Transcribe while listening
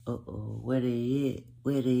Uh-oh, where they at?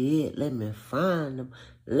 Where they at? Let me find them.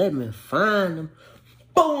 Let me find them.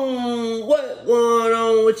 Boom! What going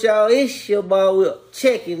on with y'all? It's your boy Will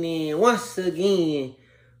checking in once again.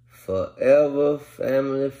 Forever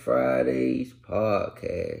Family Fridays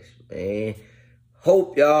podcast, man.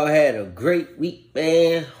 Hope y'all had a great week,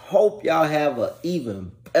 man. Hope y'all have an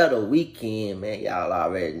even better weekend, man. Y'all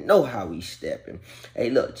already know how we stepping. Hey,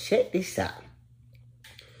 look, check this out.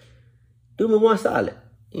 Do me one solid.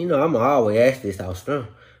 You know, I'm going to always ask this out strong.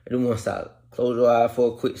 Do me one solid. Close your eyes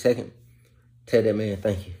for a quick second. Tell that man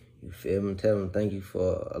thank you. You feel me? Tell him thank you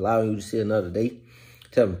for allowing you to see another day.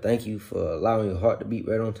 Tell him thank you for allowing your heart to beat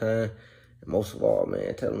right on time. And most of all,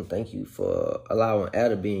 man, tell him thank you for allowing air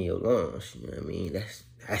to be in your lungs. You know what I mean? That's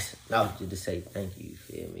enough to say thank you. You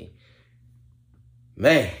feel me?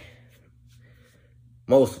 Man.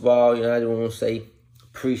 Most of all, you know, I just want to say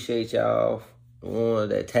appreciate y'all. The one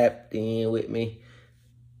that tapped in with me.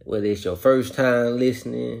 Whether it's your first time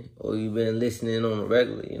listening or you've been listening on a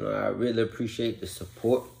regular, you know, I really appreciate the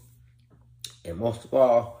support. And most of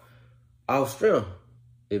all, our strength.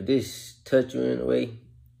 If this touch you in a way,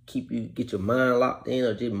 get your mind locked in,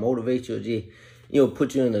 or just motivate you, or just, you know,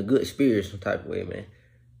 put you in a good spirit some type of way, man.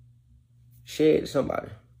 Share it to somebody.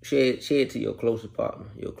 Share it to your closest partner,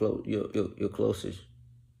 your closest,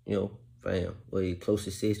 you know, fam, or your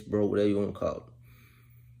closest sis, bro, whatever you want to call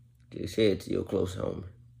it. Just share it to your close homie.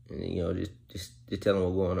 And, you know, just tell them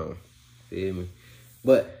what's going on. Feel me?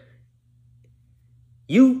 But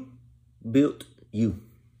you built you.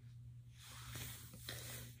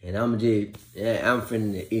 And I'm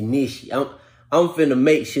finna initiate. I'm finna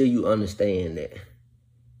make sure you understand that.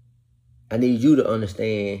 I need you to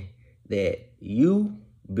understand that you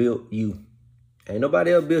built you. Ain't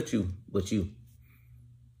nobody else built you but you.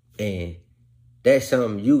 And that's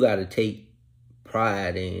something you gotta take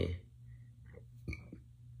pride in.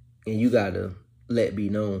 And you gotta let be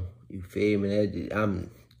known. You feel me? I'm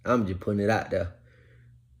just putting it out there.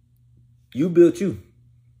 You built you.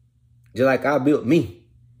 Just like I built me.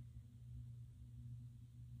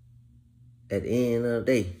 At the end of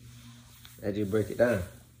the day, I just break it down.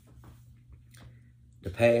 The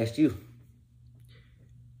past you.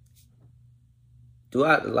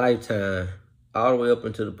 Throughout the lifetime, all the way up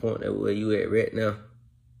until the point that where you at right now,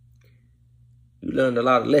 you learned a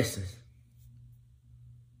lot of lessons.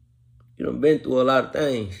 You done been through a lot of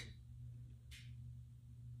things.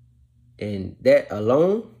 And that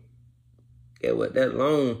alone, that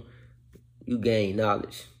alone, you gain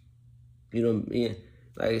knowledge. You done,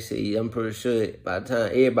 like I said, I'm pretty sure by the time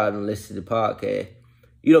everybody done listen to the podcast,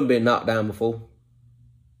 you done been knocked down before.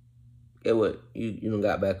 Get what? You done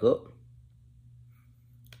got back up.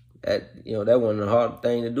 That wasn't a hard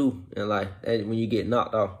thing to do in life. That when you get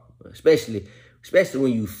knocked off, especially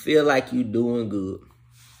when you feel like you doing good.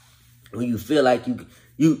 When you feel like you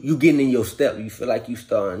getting in your step, you feel like you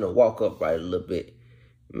starting to walk upright a little bit.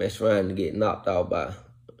 Mess around and get knocked out by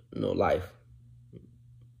life.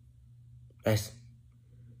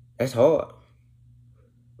 That's hard.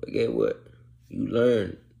 But get what? You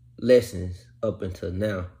learn lessons up until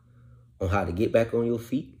now on how to get back on your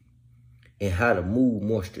feet and how to move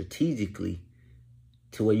more strategically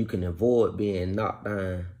to where you can avoid being knocked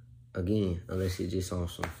down again, unless it's just on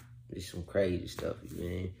some crazy stuff. You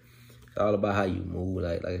know? It's all about how you move.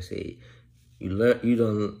 Like I said, you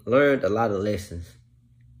done learned a lot of lessons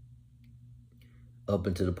up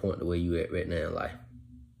until the point where you at right now in life.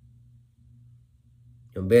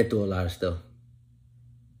 You've been through a lot of stuff.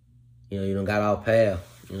 You done got off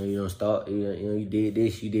path. You done start, you did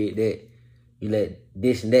this, you did that. You let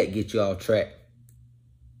this and that get you off track.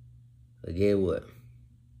 But get what?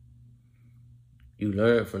 You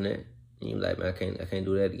learn from that. And you like, man, I can't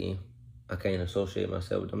do that again. I can't associate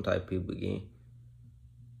myself with them type of people again.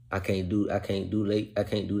 I can't do that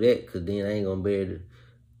because then I ain't gonna be able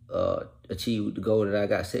to achieve the goal that I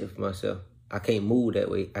got set for myself. I can't move that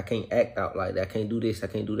way. I can't act out like that. I can't do this. I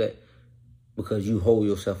can't do that. Because you hold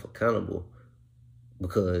yourself accountable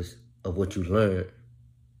because of what you learned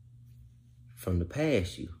from the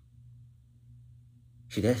past you.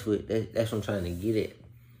 See, that's what I'm trying to get at.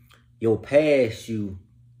 Your past you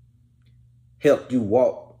helped you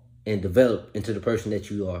walk and develop into the person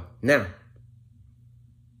that you are now.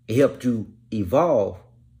 It helped you evolve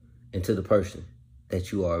into the person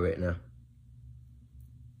that you are right now.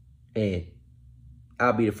 And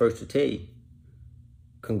I'll be the first to tell you,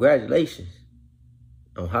 congratulations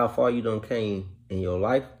on how far you done came in your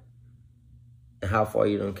life and how far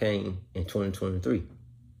you done came in 2023.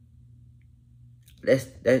 That's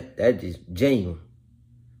just genuine.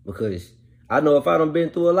 Because I know if I done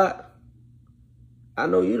been through a lot, I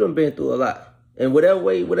know you done been through a lot. And whatever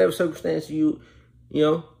way, whatever circumstance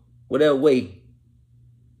whatever way,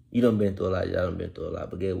 you done been through a lot. Y'all done been through a lot.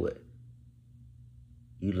 But guess what?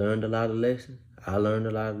 You learned a lot of lessons. I learned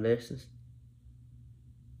a lot of lessons.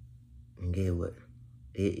 And guess what?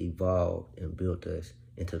 It evolved and built us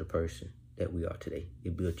into the person that we are today.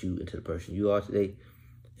 It built you into the person you are today.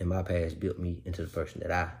 And my past built me into the person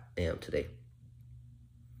that I am today.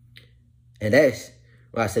 And that's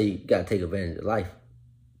why I say you got to take advantage of life.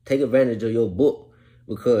 Take advantage of your book,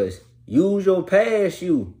 because use your past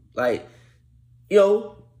you. Like,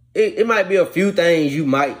 it might be a few things you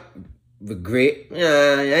might regret. I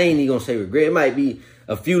ain't even going to say regret. It might be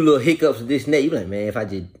a few little hiccups of this and that. You be like, man, if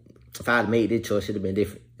I'd made this choice, it'd have been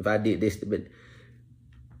different. If I did this, but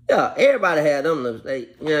yeah, everybody had them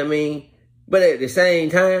mistakes. You know what I mean? But at the same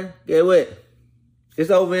time, guess what? It's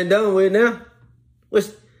over and done with now.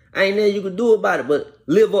 Ain't nothing you can do about it, but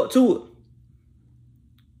live up to it.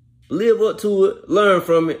 Live up to it, learn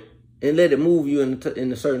from it, and let it move you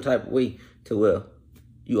in a certain type of way to where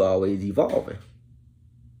you always evolving.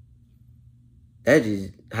 That's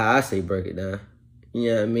just how I say break it down. You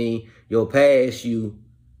know what I mean? Your past you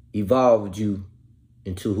evolved you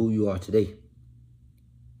into who you are today.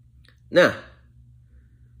 Now,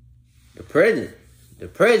 the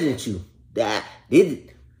present you, that did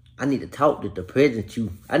it. I need to talk to the present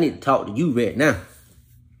you. I need to talk to you right now.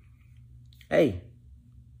 Hey,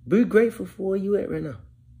 be grateful for where you at right now.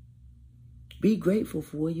 Be grateful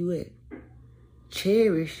for where you at.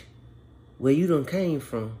 Cherish where you done came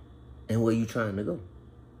from and where you trying to go.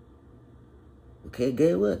 Okay,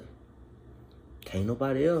 guess what? Can't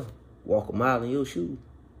nobody else walk a mile in your shoes.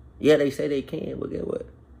 Yeah, they say they can, but guess what?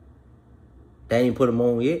 They ain't put them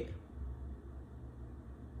on yet.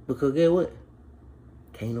 Because guess what?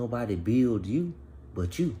 Can't nobody build you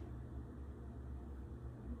but you.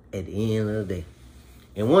 At the end of the day.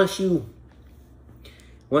 And once you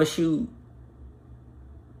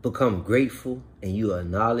become grateful and you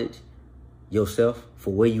acknowledge yourself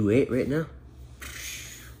for where you at right now,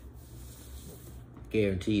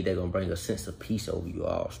 guaranteed they're gonna bring a sense of peace over you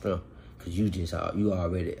all strong. Because you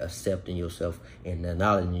already accepting yourself and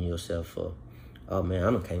acknowledging yourself for, oh man,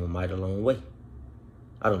 I done came a mighty long way.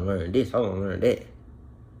 I done learned this, I done learned that.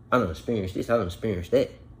 I done experienced this, I done experienced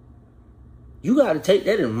that. You gotta take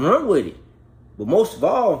that and run with it. But most of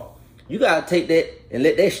all, you gotta take that and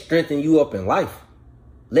let that strengthen you up in life.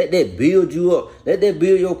 Let that build you up. Let that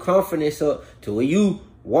build your confidence up to where you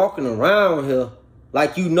walking around here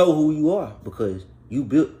like you know who you are, because you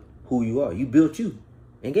built who you are. You built you.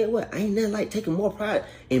 And get what? Ain't nothing like taking more pride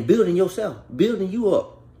in building yourself, building you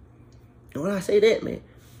up. And when I say that, man,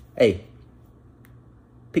 hey,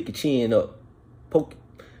 pick your chin up, poke it,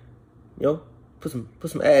 put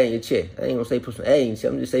some air in your chest. I ain't gonna say put some air in your chest.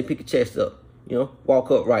 I'm just say pick your chest up. Walk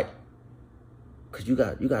upright. Cause you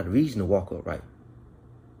got a reason to walk upright.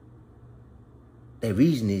 That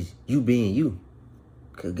reason is you being you.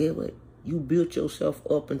 Cause get what? You built yourself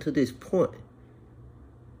up until this point.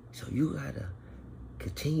 So you gotta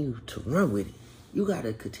continue to run with it. You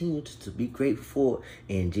gotta continue to be grateful for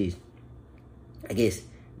it and just, I guess,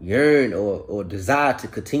 yearn or desire to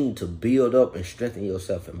continue to build up and strengthen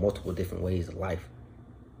yourself in multiple different ways of life.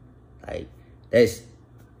 Like,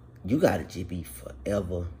 you gotta just be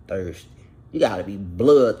forever thirsty. You gotta be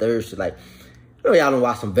bloodthirsty. Like, y'all don't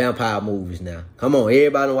watch some vampire movies now. Come on,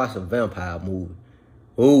 everybody don't watch some vampire movies.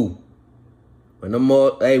 Ooh. When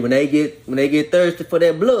they get thirsty for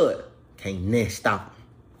that blood, can't nothing stop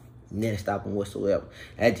them. Nothing stop them whatsoever.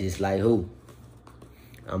 That's just like who?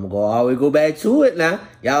 I'm gonna always go back to it now.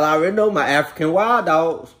 Y'all already know my African wild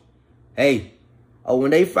dogs. Hey,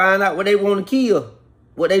 when they find out what they want to kill,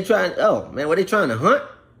 what they trying to hunt?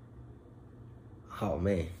 Oh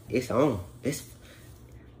man, it's on.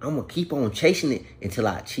 I'm gonna keep on chasing it until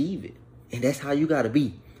I achieve it. And that's how you gotta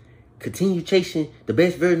be. Continue chasing the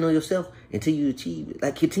best version of yourself until you achieve it.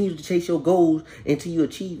 Like, continue to chase your goals until you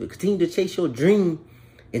achieve it. Continue to chase your dream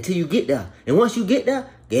until you get there. And once you get there,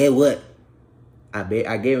 guess what?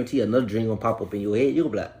 I guarantee another dream gonna pop up in your head. You'll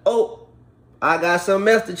be like, oh, I got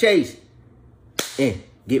something else to chase. And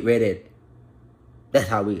get ready at it. That's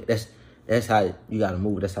how you gotta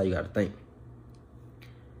move. That's how you gotta think.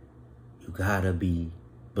 You gotta be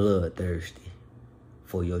bloodthirsty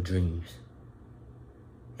for your dreams.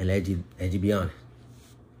 And let you be honest.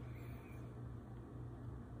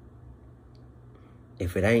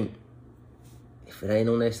 If it ain't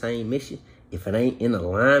on that same mission, if it ain't in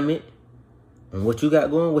alignment on what you got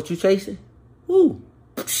going, what you chasing, woo,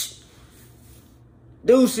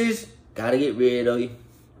 deuces, gotta get rid of you.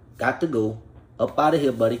 Got to go. Up out of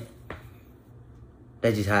here, buddy.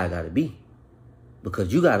 That's just how I gotta be.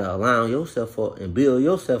 Because you got to align yourself up and build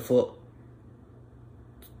yourself up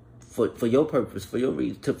for your purpose, for your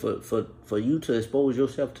reason, for you to expose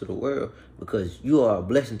yourself to the world, because you are a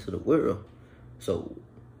blessing to the world. So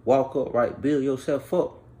walk upright, build yourself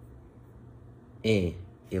up. And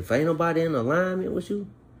if ain't nobody in alignment with you,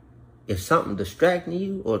 if something distracting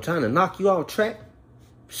you or trying to knock you off track,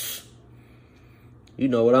 you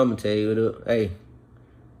know what I'm going to tell you. Hey,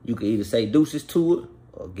 you can either say deuces to it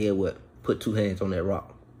or get what? Put 2 hands on that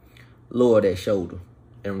rock. Lower that shoulder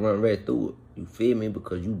and run right through it. You feel me?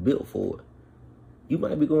 Because you built for it. You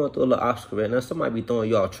might be going through a little obstacle right now. Somebody be throwing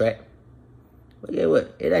you off track. But get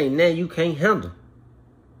what? It ain't nothing you can't handle.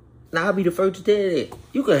 Now, I'll be the first to tell you that.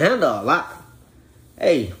 You can handle a lot.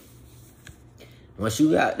 Hey, once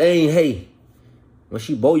you got, once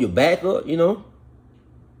you bow your back up, you know,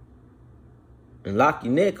 and lock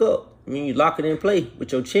your neck up, I mean, you lock it in place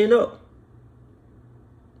with your chin up,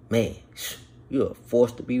 man, you're a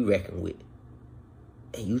force to be reckoned with.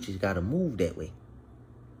 And you just got to move that way.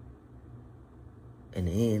 And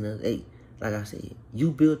the end of the day, like I said,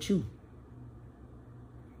 you built you.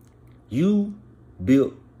 You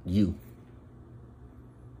built you.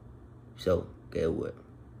 So, guess what?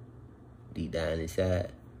 Deep down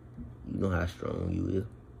inside, you know how strong you is.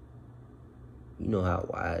 You know how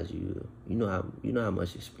wise you is. You know how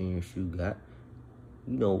much experience you got.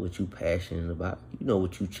 You know what you passionate about. You know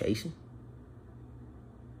what you chasing.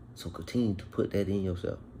 So continue to put that in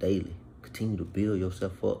yourself daily. Continue to build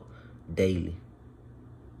yourself up daily.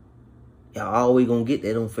 Y'all always gonna get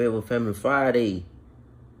that on Forever Family Friday.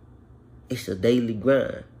 It's a daily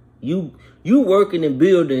grind. You working and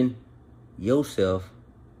building yourself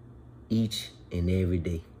each and every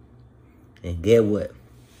day. And get what?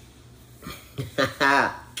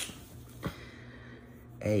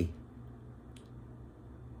 Hey,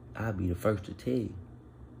 I'll be the first to tell you,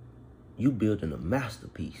 you building a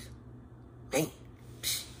masterpiece. Man,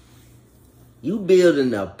 you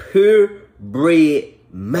building a purebred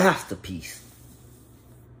masterpiece.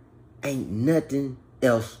 Ain't nothing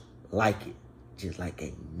else like it. Just like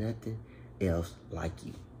ain't nothing else like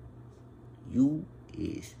you. You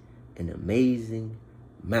is an amazing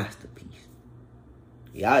masterpiece.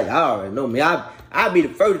 Y'all already know me. I'll be the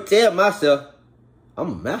first to tell myself,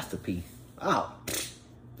 I'm a masterpiece. Oh,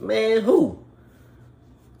 man, who?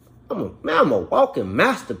 I'm a walking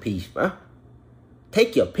masterpiece, bro.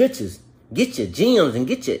 Take your pictures, get your gems, and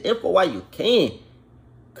get your info while you can.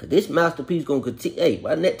 Cause this masterpiece gonna continue. Hey,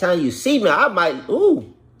 by the next time you see me, I might,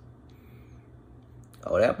 ooh.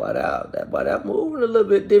 Oh, that bought out moving a little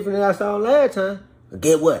bit different than I saw last time. But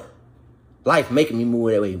get what? Life making me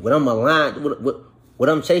move that way. When I'm aligned, what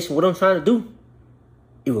I'm chasing, what I'm trying to do,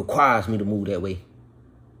 it requires me to move that way.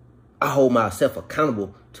 I hold myself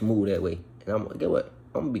accountable to move that way. And I'm gonna get what?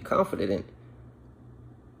 I'm gonna be confident in it.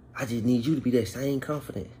 I just need you to be that same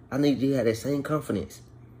confident. I need you to have that same confidence.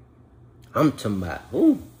 I'm talking about,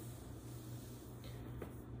 ooh,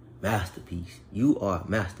 masterpiece. You are a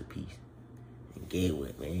masterpiece. And get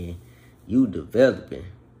what, man? You developing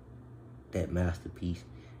that masterpiece,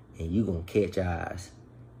 and you gonna catch eyes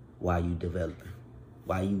while you developing.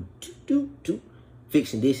 While you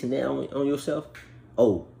fixing this and that on yourself.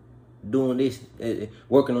 Oh, doing this,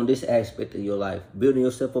 working on this aspect of your life, building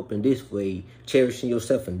yourself up in this way, cherishing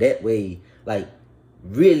yourself in that way, like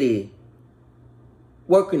really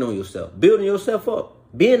working on yourself, building yourself up,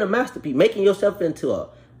 being a masterpiece, making yourself into a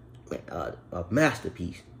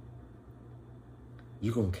masterpiece.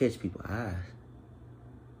 You're going to catch people's eyes.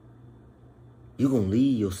 You're going to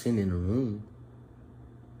leave your sin in the room.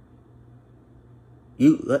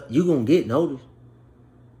 You're going to get noticed.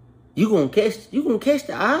 You're going to catch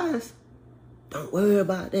the eyes. Don't worry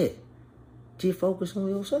about that. Just focus on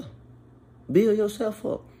yourself. Build yourself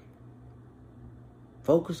up.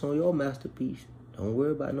 Focus on your masterpiece. Don't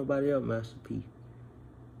worry about nobody else's masterpiece.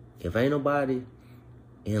 If ain't nobody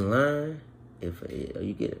in line, if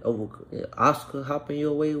you get over Oscar hopping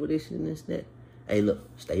your way with this and this and that, hey, look,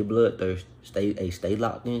 stay bloodthirsty. Stay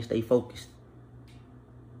locked in, stay focused.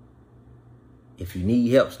 If you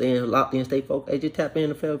need help staying locked in, stay focused, hey, just tap in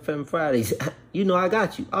to Forever Family Fridays. You know I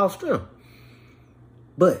got you, off strength.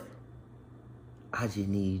 But I just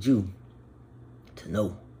need you to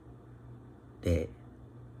know that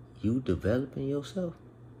you developing yourself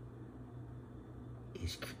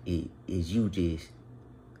is you just,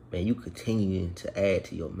 man, you continuing to add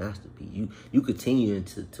to your masterpiece. You continuing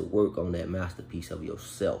to work on that masterpiece of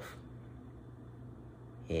yourself.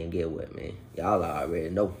 And get what, man? Y'all already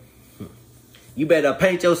know. You better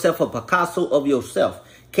paint yourself a Picasso of yourself.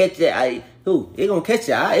 Catch that eye. Who? It gonna catch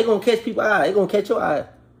your eye. It gonna catch people's eye. It gonna catch your eye.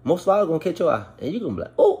 Most of all, it gonna catch your eye. And you gonna be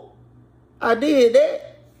like, oh, I did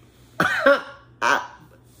that.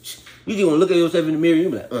 You just gonna look at yourself in the mirror and you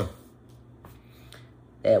be like,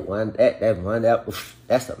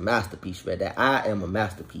 that's a masterpiece right there. I am a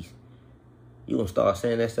masterpiece. You gonna start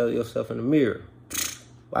saying that to yourself in the mirror.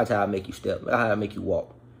 Watch how I make you step. Watch how I make you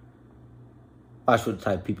walk. Watch what the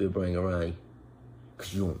type of people you bring around you.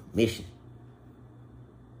 Because you on a mission.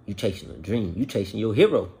 You chasing a dream. You chasing your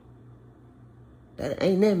hero. That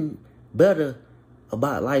ain't nothing better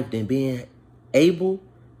about life than being able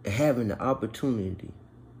and having the opportunity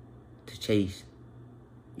to chase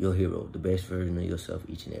your hero, the best version of yourself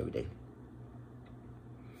each and every day.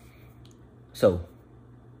 So,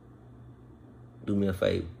 do me a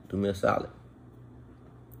favor. Do me a solid.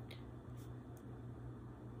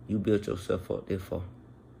 You built yourself up, therefore.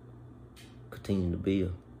 Continue to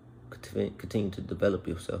build. Continue to develop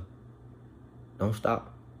yourself. Don't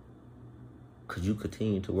stop. Because you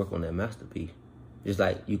continue to work on that masterpiece. Just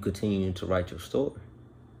like you continue to write your story.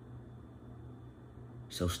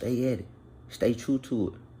 So stay at it. Stay true to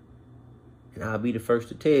it. And I'll be the first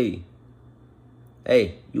to tell you,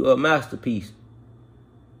 hey, you are a masterpiece.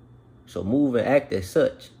 So move and act as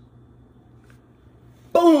such.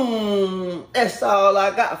 Boom! That's all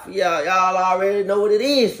I got for y'all. Y'all already know what it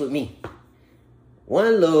is for me.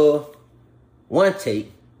 One love, one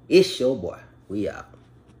take. It's your boy. We out.